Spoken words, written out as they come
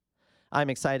I'm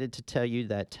excited to tell you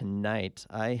that tonight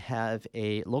I have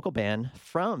a local band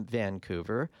from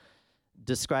Vancouver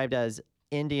described as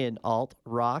Indian alt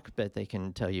rock, but they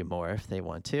can tell you more if they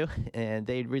want to. And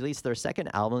they released their second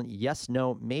album, Yes,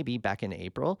 No, Maybe, back in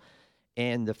April.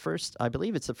 And I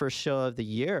believe it's the first show of the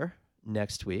year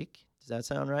next week. Does that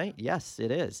sound right? Yes, it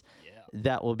is. Yeah.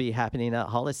 That will be happening at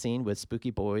Holocene with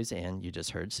Spooky Boys, and you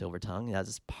just heard Silver Tongue. That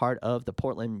is part of the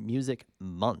Portland Music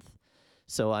Month.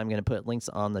 So I'm going to put links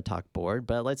on the talk board,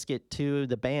 but let's get to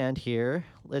the band here.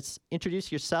 Let's introduce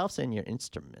yourselves and your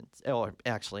instruments, or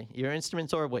actually, your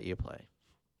instruments or what you play.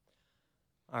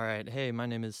 All right. Hey, my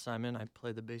name is Simon. I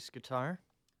play the bass guitar.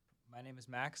 My name is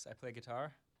Max. I play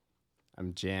guitar.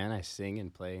 I'm Jan. I sing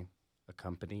and play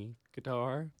accompany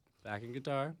guitar, backing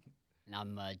guitar. And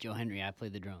I'm Joe Henry. I play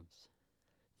the drums.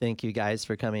 Thank you guys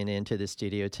for coming into the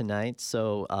studio tonight.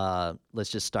 So let's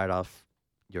just start off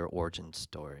your origin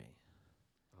story.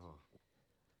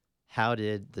 How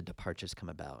did the Departures come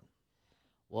about?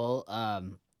 Well,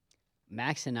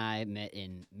 Max and I met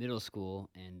in middle school,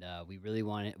 and we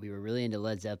were really into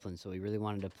Led Zeppelin, so we really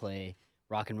wanted to play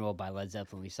Rock and Roll by Led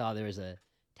Zeppelin. We saw there was a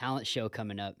talent show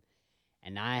coming up,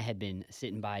 and I had been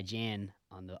sitting by Jan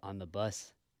on the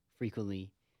bus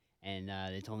frequently, and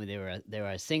they told me they were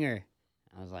a singer.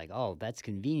 I was like, oh, that's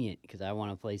convenient because I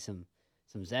want to play some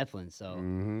Zeppelin.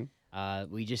 So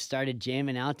we just started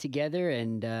jamming out together,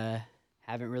 and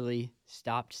haven't really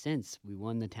stopped since. We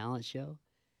won the talent show,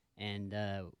 and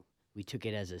we took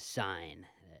it as a sign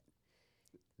that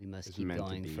we must It's keep meant to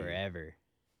going be. forever.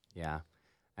 Yeah.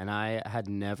 And I had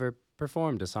never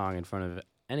performed a song in front of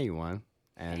anyone.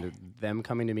 And them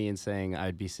coming to me and saying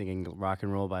I'd be singing Rock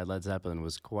and Roll by Led Zeppelin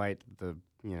was quite the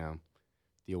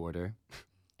order.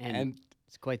 And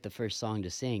it's quite the first song to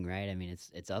sing, right? I mean,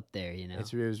 it's up there, you know.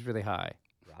 It was really high.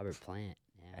 Robert Plant.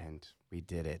 Yeah. And we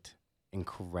did it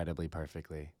incredibly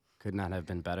perfectly. Could not have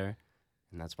been better.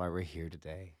 And that's why we're here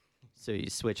today. So you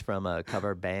switched from a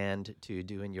cover band to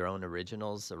doing your own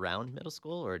originals around middle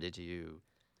school, or did you?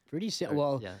 Pretty soon.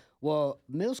 Well,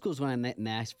 middle school is when I met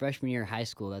Max. Freshman year of high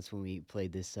school, that's when we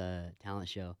played this talent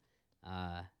show.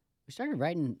 We started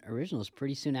writing originals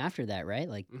pretty soon after that, right?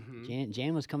 Like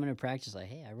Jan was coming to practice, like,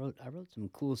 hey, I wrote some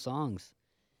cool songs.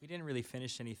 We didn't really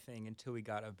finish anything until we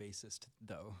got a bassist,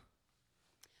 though.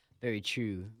 Very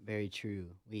true, very true.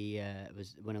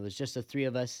 When it was just the three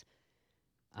of us,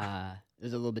 it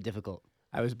was a little bit difficult.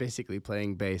 I was basically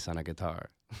playing bass on a guitar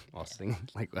while singing,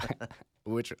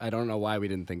 which I don't know why we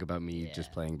didn't think about me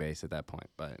just playing bass at that point,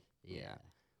 but Yeah.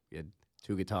 we had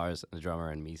two guitars, a drummer,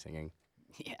 and me singing.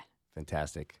 Yeah.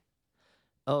 Fantastic.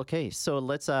 Okay, so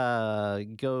let's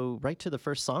go right to the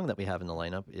first song that we have in the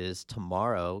lineup is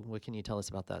Tomorrow. What can you tell us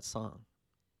about that song?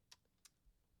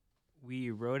 We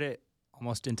wrote it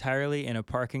almost entirely in a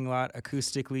parking lot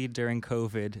acoustically during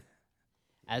COVID.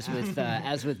 As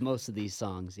with most of these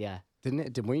songs, yeah.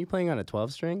 Were you playing on a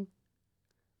 12-string?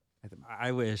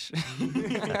 I wish.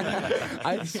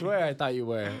 I swear I thought you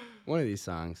were. One of these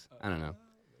songs. I don't know.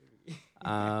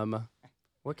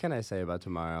 What can I say about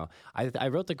Tomorrow? I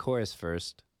wrote the chorus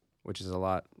first, which is a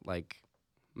lot like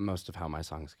most of how my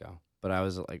songs go. But I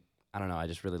was like, I don't know, I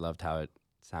just really loved how it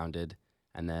sounded.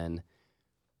 And then,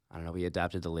 I don't know, we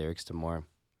adapted the lyrics to more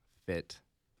fit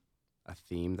a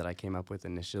theme that I came up with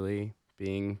initially,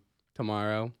 being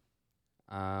tomorrow.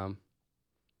 You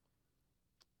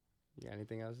got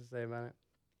anything else to say about it?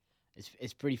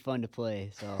 It's pretty fun to play,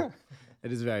 so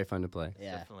It is very fun to play.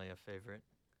 yeah. Definitely a favorite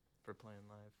for playing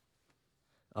live.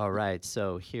 All right,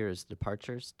 so here's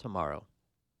Departures Tomorrow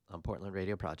on Portland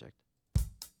Radio Project.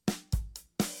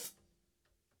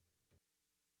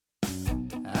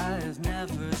 I've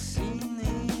never seen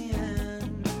the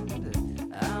end.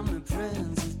 I'm the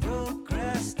prince of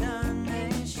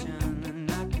procrastination,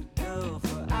 and I could go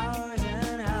for hours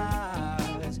and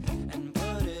hours and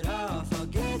put it off. I'll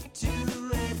get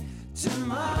to it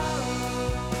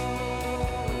tomorrow,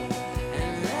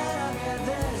 and then I'll get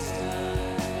this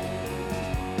done.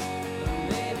 But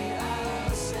maybe I'll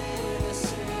say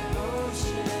this in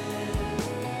motion.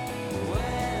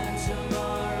 When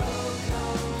tomorrow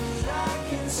comes, I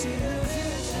can see the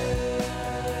future.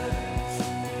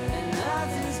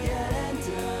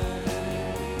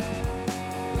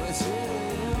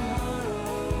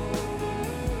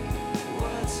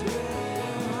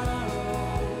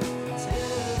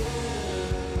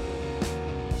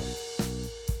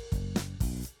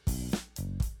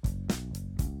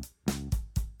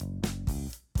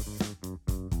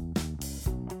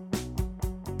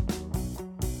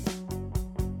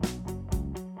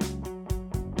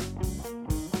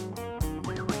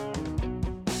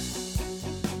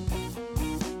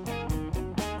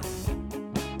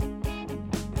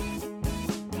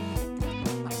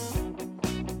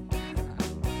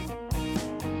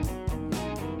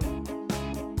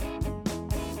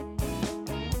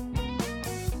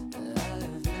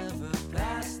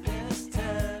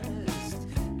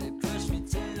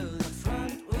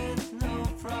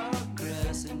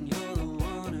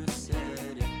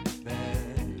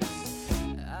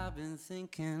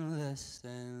 less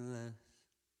and less.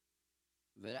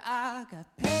 But I got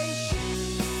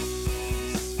patience,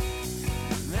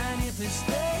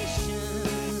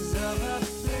 manifestations of a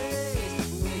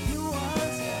place where you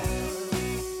once held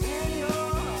in your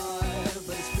heart.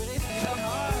 But it's pretty damn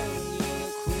hard when you're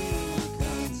the queen of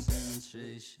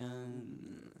concentration.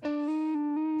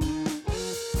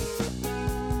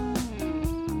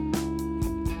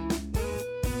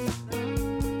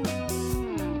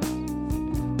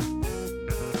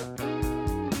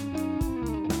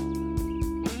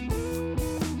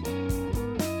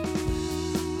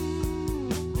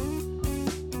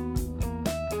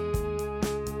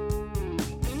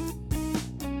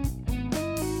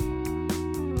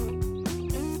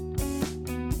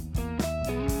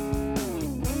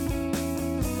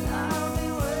 I'll be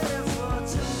waiting for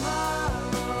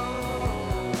tomorrow.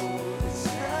 It's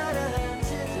better than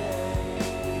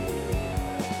today.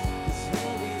 'Cause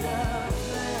maybe the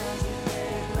plans we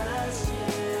made last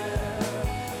year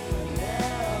were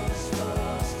never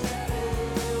supposed to be.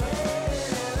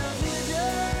 Waiting in the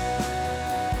future,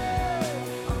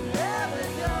 I'm never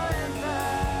going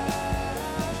back.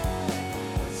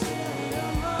 What's really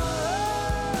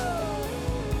tomorrow?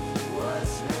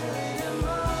 What's really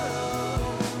tomorrow?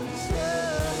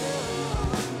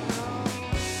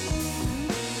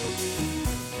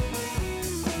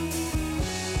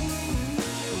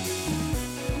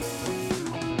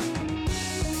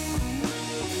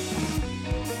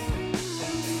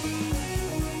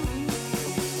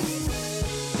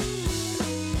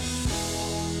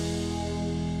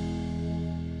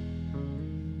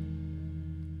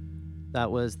 That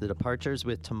was The Departures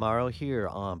with Tomorrow here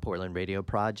on Portland Radio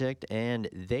Project, and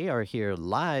they are here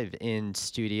live in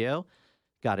studio.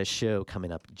 Got a show coming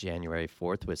up January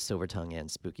 4th with Silvertongue and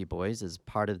Spooky Boys as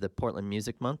part of the Portland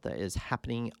Music Month that is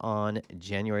happening on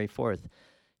January 4th.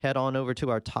 Head on over to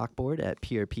our talk board at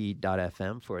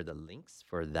prp.fm for the links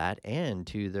for that and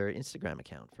to their Instagram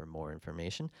account for more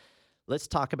information. Let's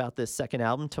talk about this second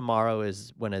album. Tomorrow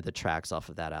is one of the tracks off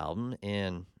of that album,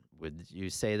 and would you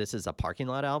say this is a parking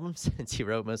lot album since you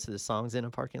wrote most of the songs in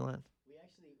a parking lot?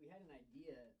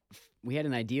 We had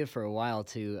an idea for a while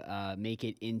to make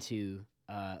it into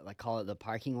like call it the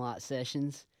parking lot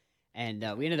sessions, and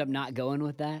we ended up not going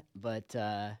with that. But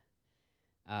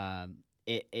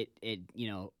it you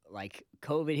know, like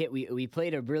COVID hit. We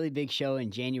played a really big show in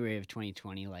January of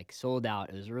 2020, like sold out.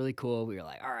 It was really cool. We were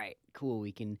like, all right, cool,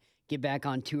 we can get back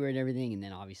on tour and everything. And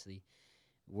then obviously,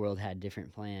 the world had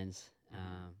different plans.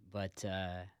 But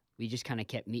we just kind of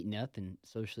kept meeting up and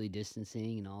socially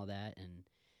distancing and all that, and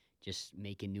just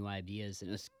making new ideas. And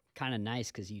it was kind of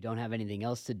nice because you don't have anything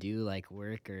else to do, like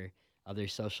work or other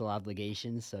social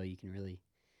obligations, so you can really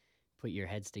put your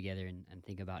heads together and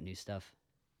think about new stuff.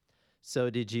 So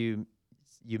did you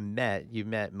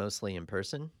met mostly in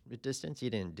person with distance? You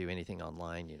didn't do anything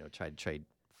online, try to trade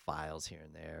files here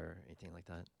and there or anything like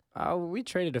that? We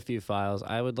traded a few files.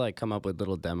 I would come up with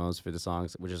little demos for the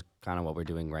songs, which is kind of what we're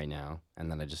doing right now.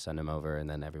 And then I just send them over, and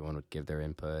then everyone would give their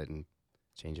input and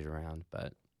change it around.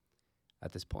 But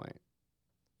at this point,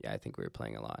 yeah, I think we were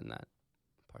playing a lot in that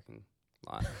parking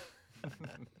lot.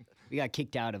 We got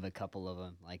kicked out of a couple of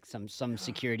them. Like some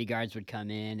security guards would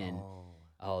come in, and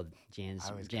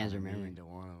Jan's remembering. to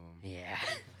one of them. Yeah,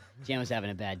 Jan was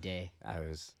having a bad day. I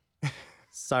was.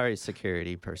 Sorry,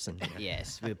 security person.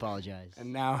 Yes, we apologize.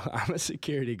 And now I'm a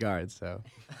security guard, so.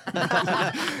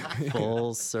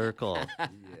 Full circle. Yeah.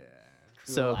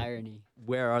 So, irony.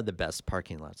 where are the best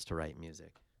parking lots to write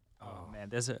music? Oh man,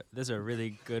 there's a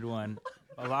really good one.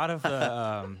 A lot of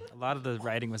the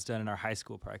writing was done in our high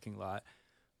school parking lot,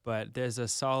 but there's a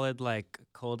solid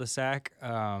cul-de-sac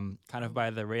kind of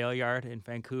by the rail yard in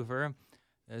Vancouver.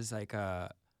 There's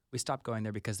we stopped going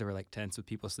there because there were tents with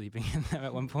people sleeping in them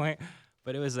at one point,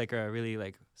 but it was a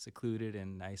really secluded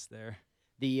and nice there.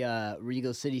 The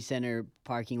Regal City Center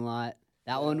parking lot.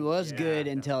 That one was good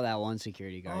until that one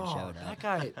security guard showed up.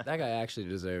 That guy actually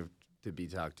deserved to be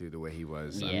talked to the way he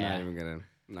was. Yeah. I'm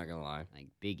not gonna lie. Like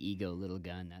big ego, little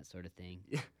gun, that sort of thing.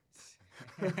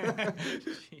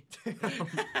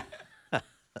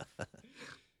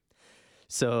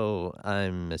 So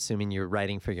I'm assuming you're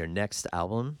writing for your next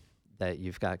album that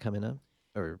you've got coming up?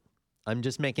 Or I'm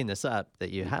just making this up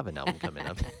that you have an album coming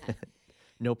up.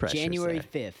 No pressure. January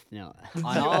 5th. No.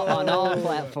 On all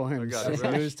platforms. That's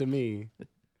news to me.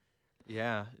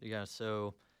 Yeah.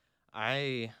 So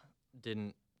I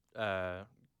didn't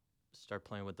start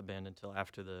playing with the band until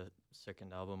after the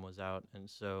second album was out, and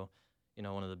so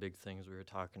one of the big things we were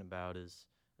talking about is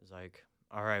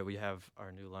all right, we have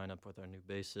our new lineup with our new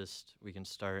bassist. We can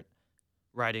start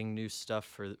writing new stuff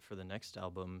for the next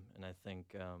album, and I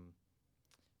think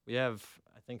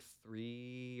think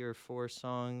 3 or 4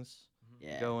 songs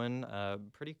Yeah. going.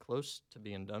 Pretty close to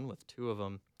being done with 2 of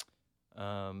them.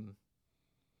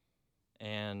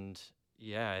 And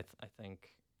yeah, I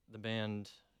think the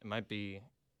band, it might be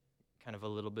kind of a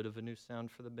little bit of a new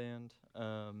sound for the band.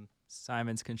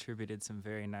 Simon's contributed some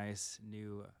very nice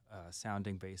new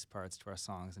sounding bass parts to our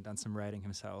songs and done some writing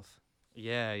himself.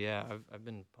 Yeah. I've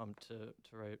been pumped to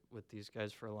write with these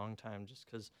guys for a long time, just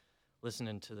because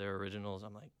listening to their originals,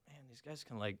 I'm like, man, these guys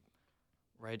can like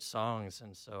write songs,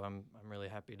 and so I'm really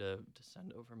happy to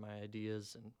send over my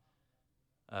ideas. And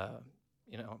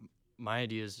you know, my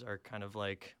ideas are kind of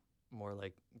like more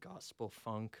like gospel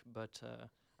funk, but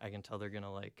I can tell they're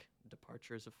gonna like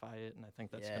Departuresify it, and I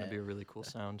think that's gonna be a really cool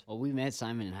sound. Well, we met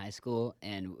Simon in high school,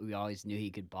 and we always knew he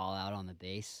could ball out on the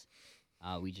bass.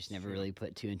 We just never really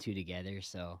put 2 and 2 together.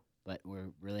 So, but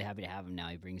we're really happy to have him now.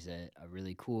 He brings a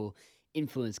really cool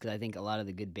influence, because I think a lot of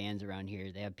the good bands around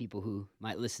here, they have people who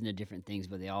might listen to different things,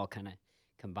 but they all kind of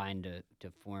combine to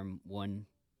form one,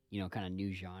 kind of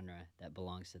new genre that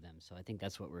belongs to them. So I think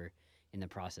that's what we're in the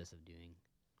process of doing.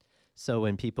 So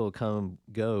when people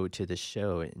go to the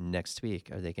show next week,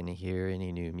 are they going to hear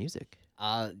any new music?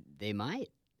 They might.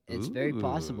 It's very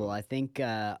possible. Ooh. I think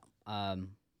I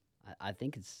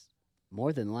think it's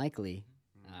more than likely.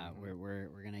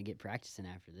 We're gonna get practicing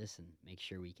after this and make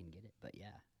sure we can get it. But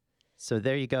yeah. So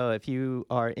there you go. If you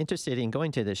are interested in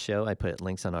going to this show, I put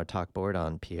links on our talk board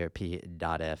on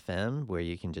prp.fm, where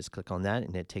you can just click on that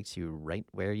and it takes you right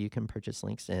where you can purchase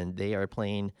links. And they are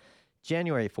playing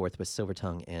January 4th with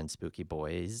Silvertongue and Spooky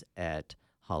Boys at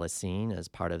Holocene as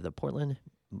part of the Portland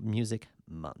Music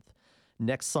Month.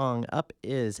 Next song up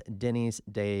is Denny's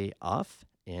Day Off,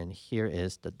 and here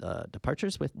is the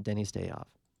Departures with Denny's Day Off.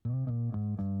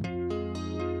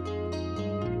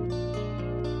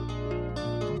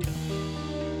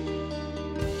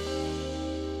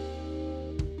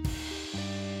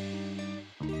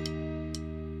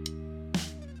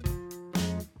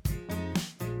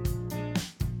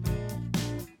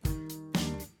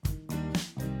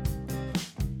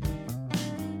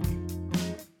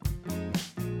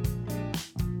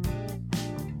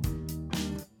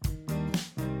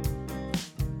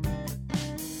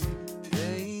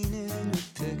 Painting a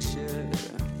picture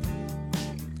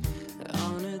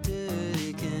on a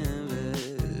dirty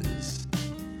canvas,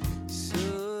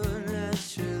 so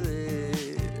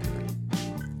naturally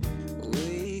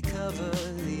we cover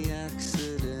the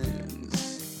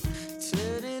accidents,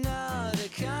 turning out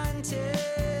of context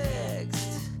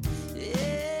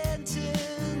into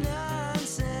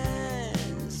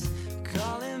nonsense,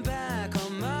 calling back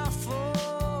on my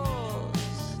faults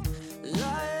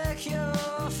like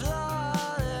you're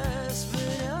flawless,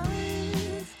 but I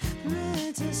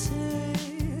meant to say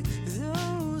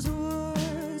those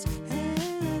words, and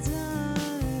I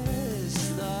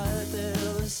just thought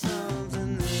there was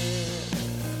something there,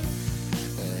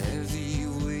 a heavy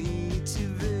weight to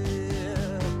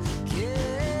bear.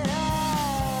 Get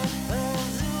out of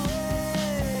the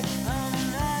way, I'm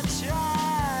not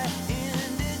trying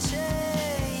to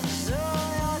change, so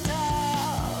you're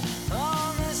down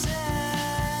on the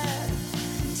sand,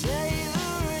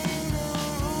 tailoring the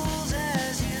rules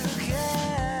as you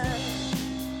can.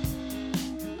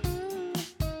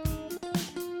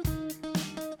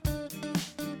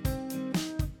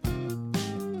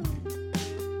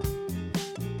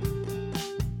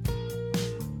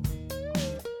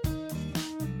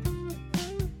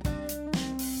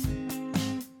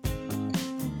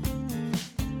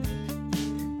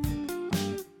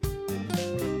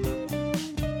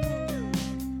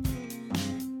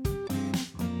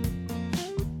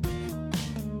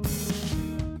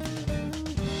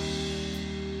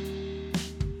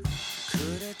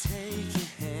 Could I take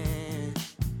your hand,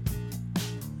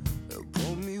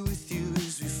 pull me with you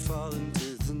as we fall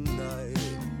into the night?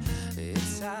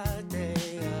 It's our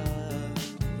day up,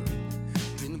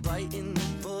 been biting the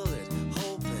bullet,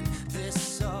 hoping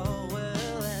this all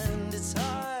will end. It's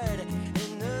hard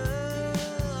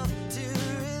enough to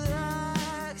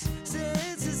relax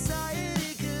since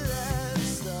society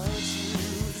collapsed. Thought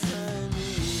you'd find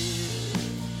me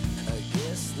here. I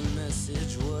guess the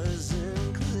message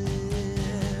wasn't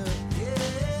clear.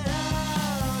 Get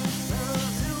out of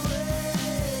the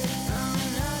way, I'm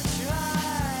not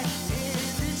trying to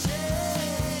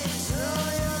change, so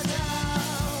you're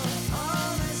down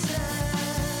on the sand,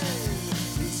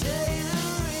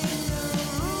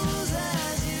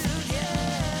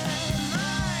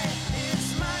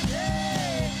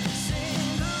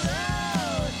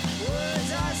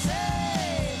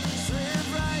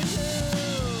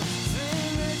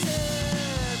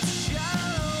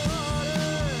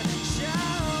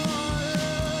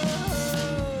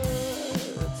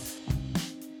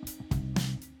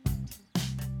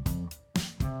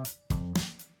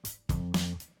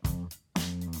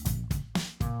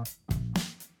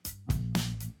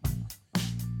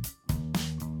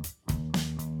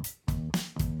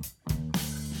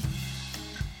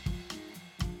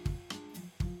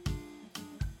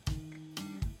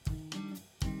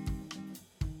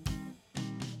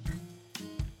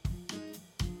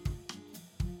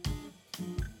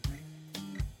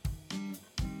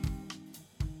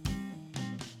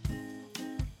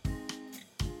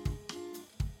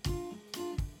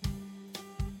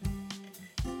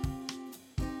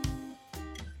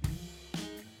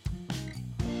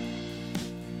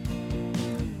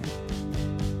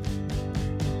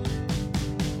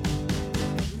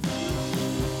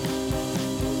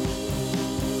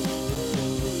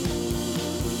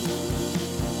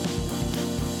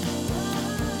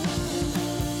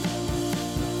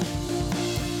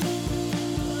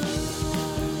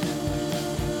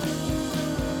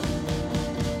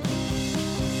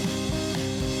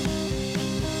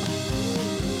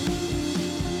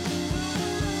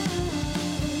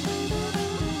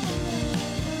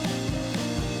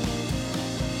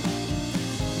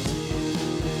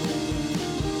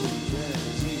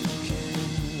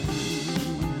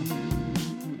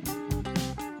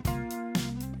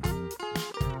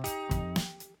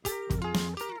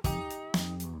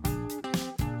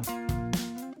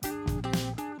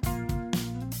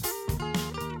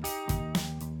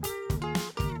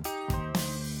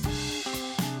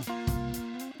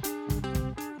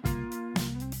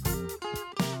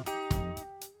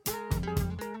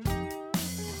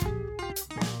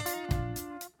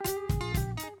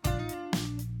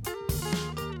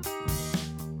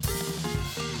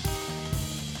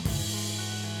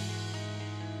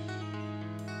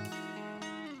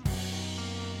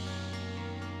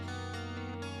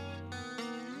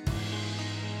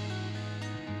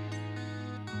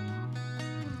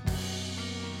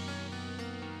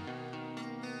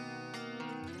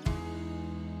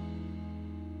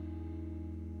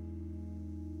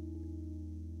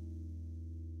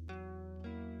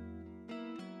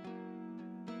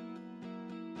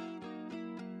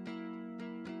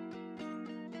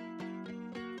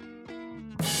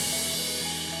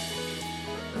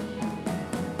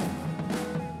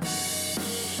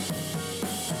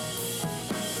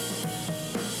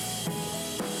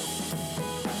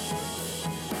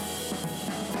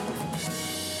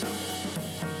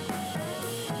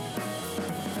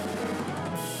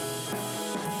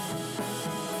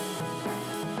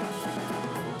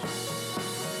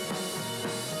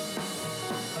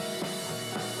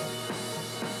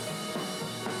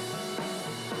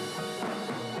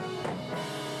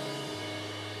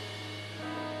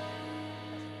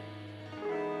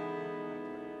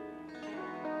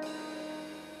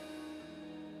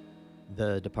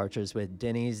 The Departures with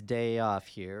Denny's Day Off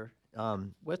here.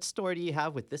 What story do you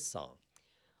have with this song?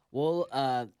 Well,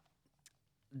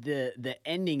 the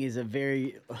ending is a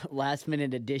very last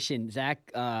minute addition.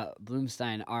 Zach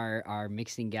Bloomstein, our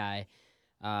mixing guy,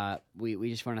 we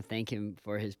just want to thank him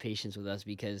for his patience with us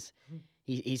because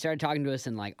he started talking to us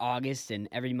in like August, and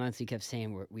every month he kept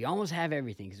saying we almost have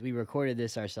everything because we recorded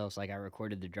this ourselves. Like I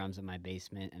recorded the drums in my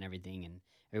basement and everything, and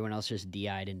everyone else just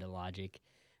DI'd into Logic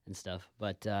and stuff.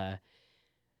 But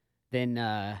then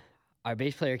our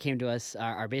bass player came to us.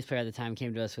 Our bass player at the time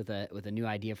came to us with a new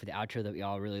idea for the outro that we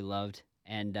all really loved.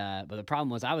 And but the problem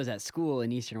was I was at school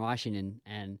in Eastern Washington,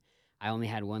 and I only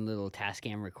had one little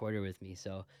Tascam recorder with me.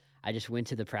 So I just went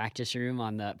to the practice room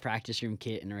on the practice room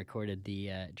kit and recorded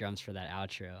the drums for that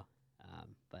outro.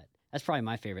 But that's probably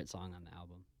my favorite song on the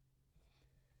album.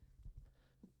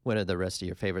 What are the rest of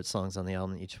your favorite songs on the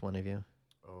album, each one of you?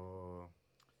 Oh.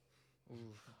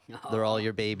 They're all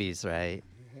your babies, right?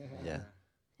 Yeah.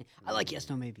 I like Yes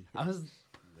No Maybe. I was.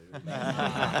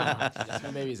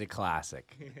 Maybe it's a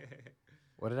classic.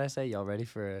 What did I say? Y'all ready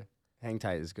for a hang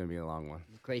tight? It's gonna be a long one.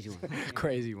 Crazy one.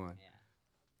 Crazy one.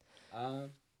 Yeah.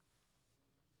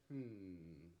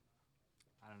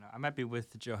 I don't know. I might be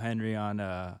with Joe Henry on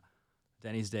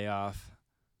Denny's Day Off.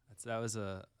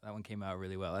 That one came out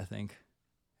really well. I think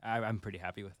I'm pretty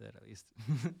happy with it, at least.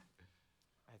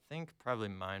 I think probably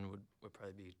mine would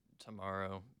probably be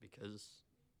Tomorrow because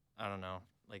I don't know,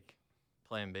 like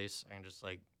playing bass, I can just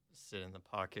like sit in the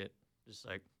pocket, just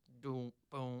like boom,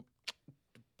 boom,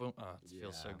 boom. Oh, it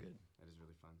feels so Yeah. good. That is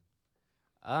really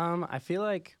fun. I feel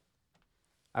like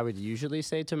I would usually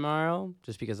say Tomorrow,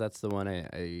 just because that's the one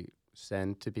I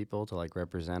send to people to like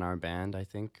represent our band, I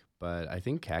think. But I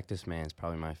think Cactus Man is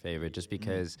probably my favorite, just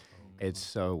because it's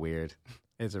so weird.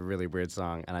 It's a really weird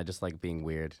song, and I just like being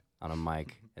weird on a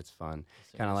mic. It's fun.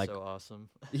 Kinda like- so awesome.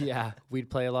 Yeah, we'd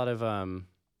play a lot of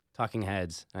Talking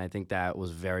Heads, and I think that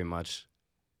was very much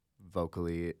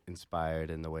vocally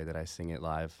inspired in the way that I sing it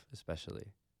live,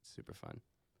 especially. It's super fun.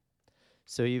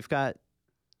 So you've got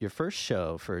your first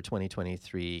show for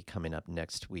 2023 coming up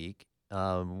next week.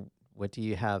 What do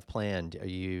you have planned? Are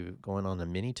you going on a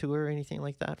mini tour or anything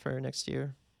like that for next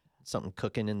year? Something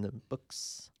cooking in the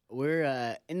books?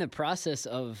 We're in the process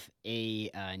of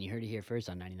and you heard it here first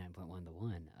on 99.1 The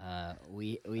One.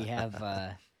 We have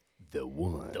The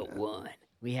one. The One.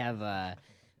 We have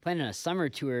planning a summer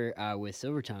tour with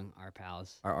Silvertongue, our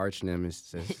pals. Our arch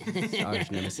nemesis.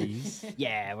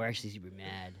 Yeah, we're actually super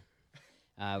mad.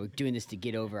 We're doing this to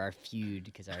get over our feud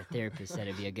because our therapist said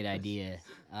it'd be a good idea.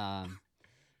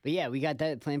 But yeah, we got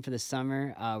that planned for the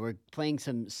summer. We're playing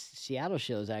some Seattle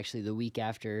shows actually the week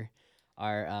after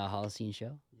our Holocene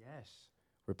show. Yes.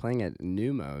 We're playing at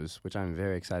Numos, which I'm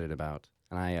very excited about.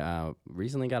 And I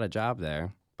recently got a job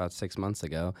there about 6 months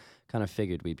ago. Kind of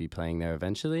figured we'd be playing there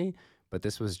eventually, but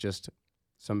this was just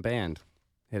some band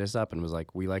hit us up and was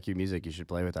like, "We like your music, you should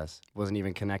play with us." Wasn't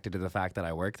even connected to the fact that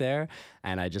I work there.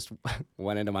 And I just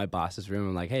went into my boss's room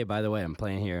and like, "Hey, by the way, I'm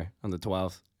playing here on the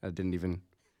 12th.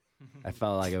 I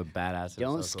felt like a badass. It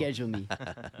was Don't so cool. schedule me.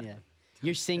 Yeah.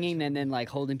 You're singing and then like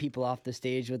holding people off the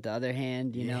stage with the other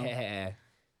hand, you know? Yeah.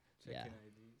 Yeah.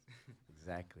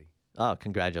 Exactly. Oh,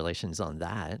 congratulations on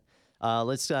that.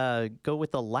 Let's go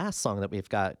with the last song that we've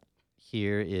got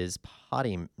here is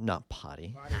not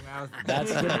Potty.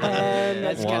 That's the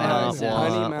That's kinda how it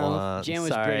sounds. Honey mouth. Jan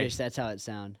was Sorry. British, that's how it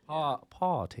sound.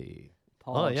 Party.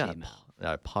 Oh, yeah. J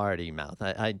Mouth. Party mouth.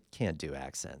 I can't do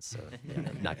accents, so yeah,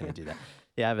 I'm not going to do that.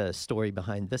 Yeah, I have a story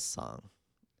behind this song.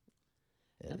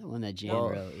 Another one that Jan Well,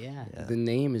 wrote, yeah. Yeah. The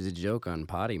name is a joke on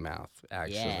potty mouth,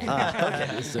 actually. Yeah.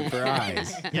 Okay.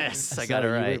 Surprise. Yes, I So got it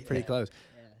you were right. pretty close.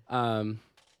 I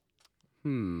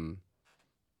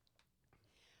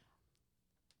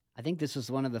think this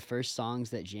was one of the first songs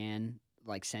that Jan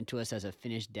like sent to us as a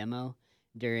finished demo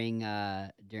during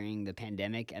the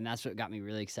pandemic, and that's what got me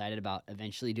really excited about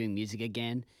eventually doing music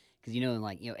again. Because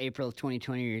in April of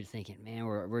 2020, you're thinking, man,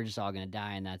 we're just all gonna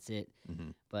die and that's it.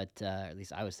 Mhm. But at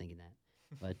least I was thinking that.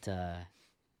 But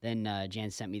then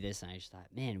Jan sent me this, and I just thought,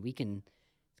 man, we can.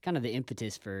 It's kind of the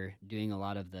impetus for doing a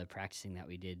lot of the practicing that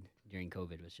we did during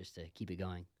COVID was just to keep it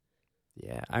going.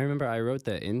 Yeah, I remember I wrote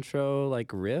the intro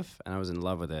like riff and I was in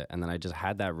love with it. And then I just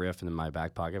had that riff in my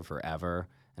back pocket forever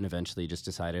and eventually just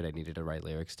decided I needed to write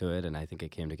lyrics to it. And I think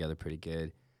it came together pretty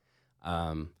good.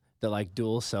 The like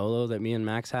dual solo that me and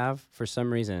Max have, for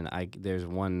some reason, there's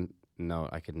one note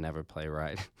I could never play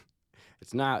right.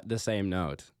 It's not the same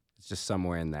note. It's just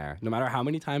somewhere in there. No matter how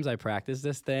many times I practice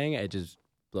this thing, it just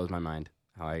blows my mind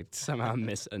how I somehow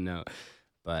miss a note.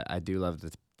 But I do love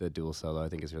the dual solo. I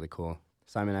think it's really cool.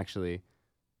 Simon, actually,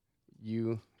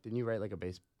 didn't you write like a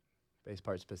bass bass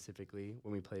part specifically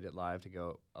when we played it live to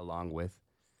go along with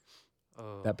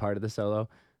Oh, that part of the solo.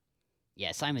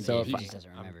 Yeah, Simon So did. He if I- just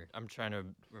doesn't remember. I'm trying to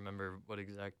remember what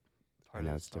exact part I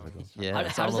know of it's the song difficult. is. Yeah, How-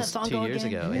 it's how does that almost song 2 go years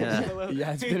again? ago. Yeah.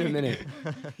 Yeah, it's been a minute.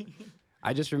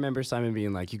 I just remember Simon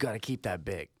being like, "You got to keep that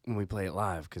big when we play it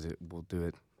live because we'll do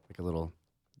it like a little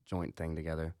joint thing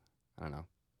together." I don't know.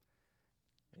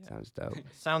 Yeah. Sounds dope.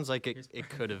 Sounds like it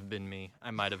could have been me.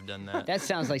 I might have done that. That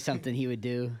sounds like something he would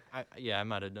do. I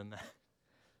might have done that.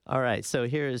 All right, so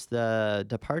here's the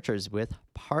Departures with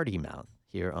Party Mouth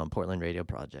here on Portland Radio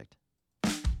Project.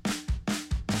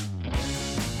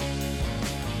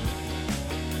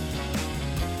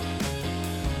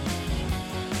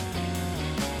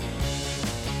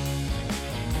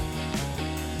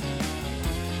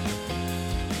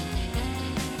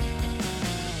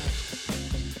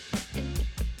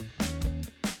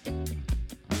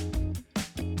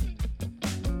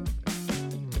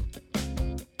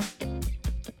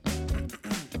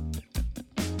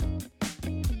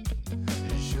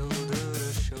 Shoulder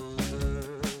to shoulder,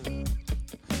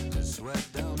 the sweat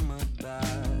down my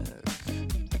back.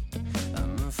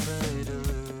 I'm afraid to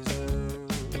lose you,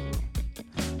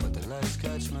 but the lights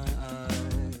catch my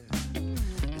eye.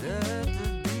 Let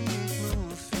the beat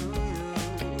move through you.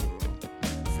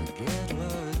 Forget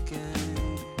where it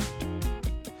came.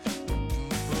 The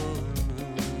people who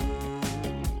knew you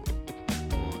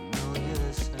won't know you're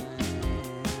the same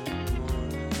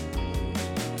way.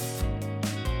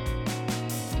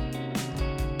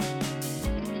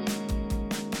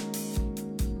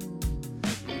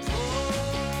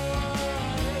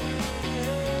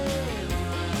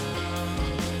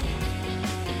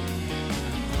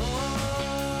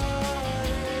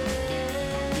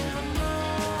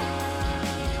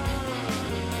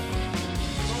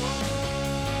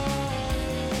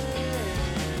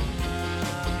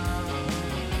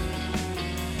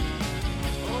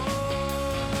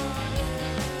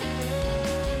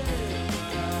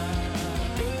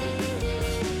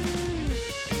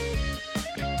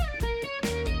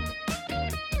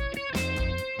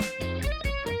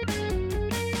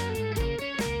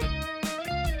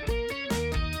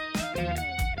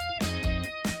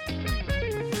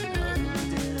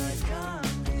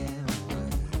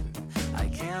 I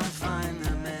can't find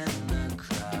them in the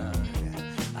crowd.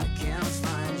 I can't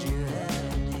find you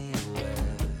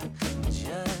anywhere.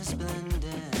 Just blend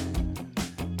in.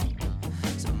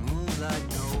 So move like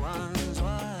no one's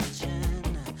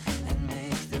watching and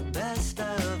make the best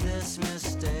of this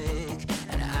mistake.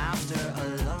 And after a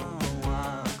long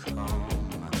walk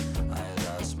home, I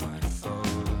lost my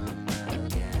phone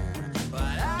again. But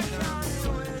I can be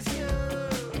with you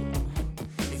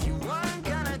if you weren't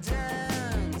gonna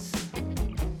dance.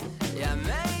 Yeah,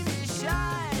 maybe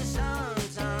shy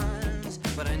sometimes,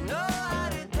 but I know how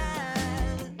to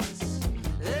dance.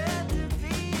 Let the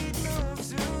beat move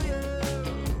through you.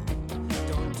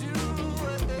 Don't do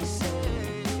what they say.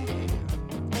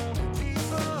 The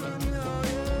people who know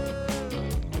you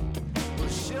will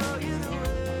show you the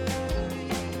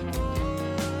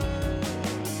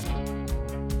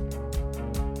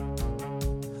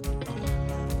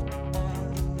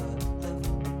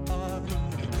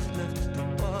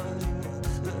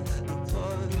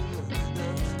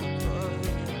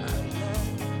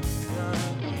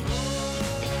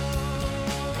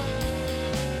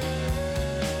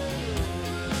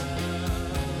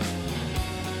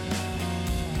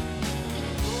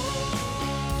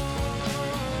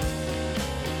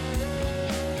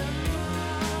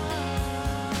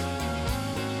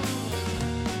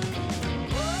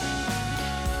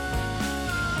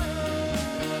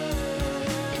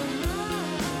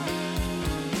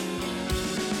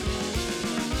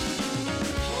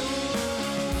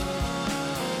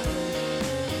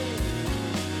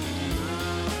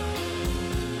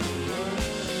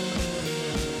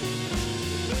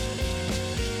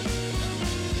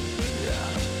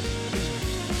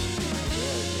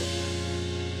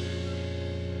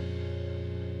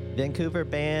Vancouver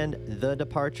band The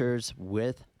Departures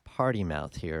with Party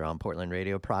Mouth here on Portland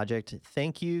Radio Project.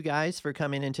 Thank you guys for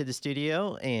coming into the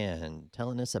studio and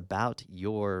telling us about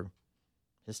your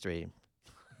history.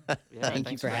 Yeah, Thank you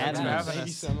thanks for having us. Thank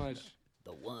you so much.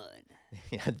 The one.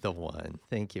 Yeah, the one.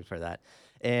 Thank you for that.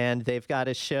 And they've got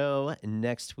a show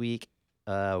next week,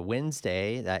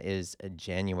 Wednesday. That is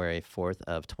January 4th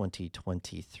of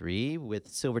 2023 with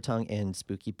Silvertongue and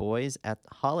Spooky Boys at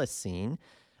Holocene.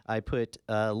 I put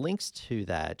links to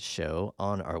that show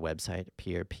on our website,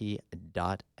 prp.fm.